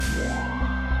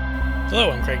Hello,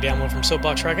 I'm Craig Damlow from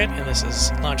Soapbox Rocket, and this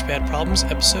is Launchpad Problems,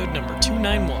 episode number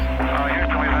 291.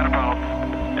 Houston, we've had a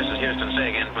problem. This is Houston. Say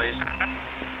again, please.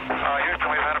 Houston,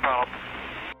 we've had a problem.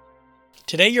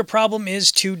 Today, your problem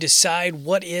is to decide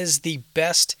what is the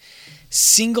best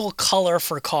single color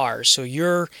for cars. So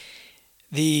you're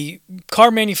the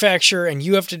car manufacturer, and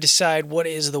you have to decide what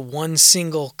is the one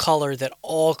single color that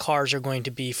all cars are going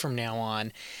to be from now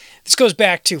on. This goes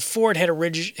back to Ford had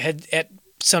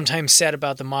sometimes said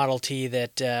about the Model T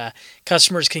that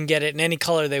customers can get it in any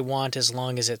color they want as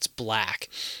long as it's black.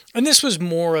 And this was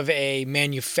more of a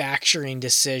manufacturing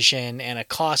decision and a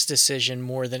cost decision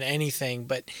more than anything.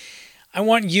 But I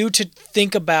want you to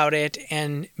think about it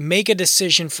and make a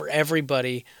decision for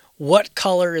everybody. What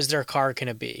color is their car going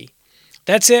to be?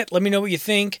 That's it. Let me know what you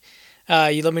think.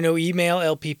 You let me know, email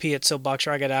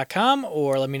lpp@soapboxrocket.com,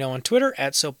 or let me know on Twitter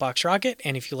 @soapboxrocket.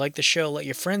 And if you like the show, let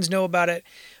your friends know about it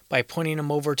by pointing them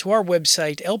over to our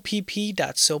website,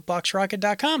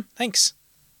 lpp.soapboxrocket.com. Thanks.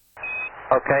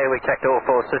 Okay, we checked all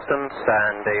four systems,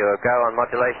 and you were go on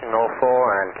modulation, all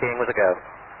four, and keying was a go.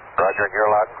 Roger,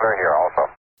 you're loud and clear here also.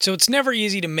 So it's never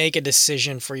easy to make a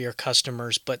decision for your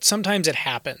customers, but sometimes it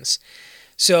happens.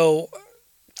 So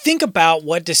think about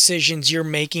what decisions you're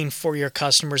making for your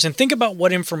customers, and think about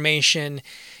what information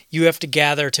you have to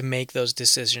gather to make those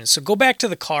decisions. So go back to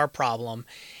the car problem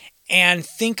and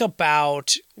think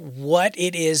about what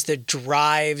it is that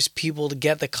drives people to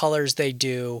get the colors they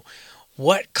do,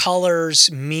 what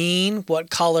colors mean, what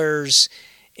colors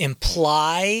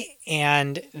imply,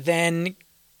 and then,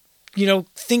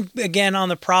 think again on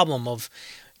the problem of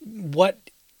what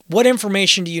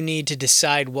information do you need to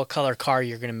decide what color car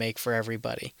you're going to make for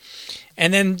everybody.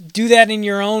 And then do that in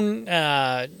your own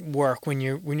work. When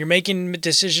you're making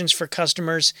decisions for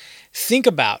customers, think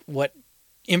about what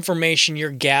information you're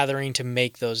gathering to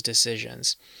make those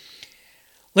decisions.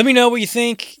 Let me know what you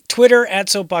think. Twitter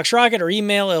 @SoapboxRocket or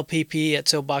email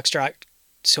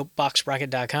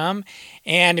lpp@soapboxrocket.com.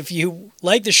 And if you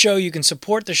like the show, you can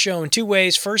support the show in two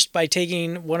ways. First, by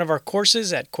taking one of our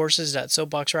courses at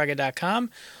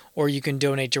courses.soapboxrocket.com, or you can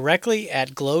donate directly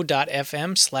at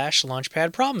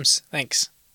glow.fm/launchpadproblems. Thanks.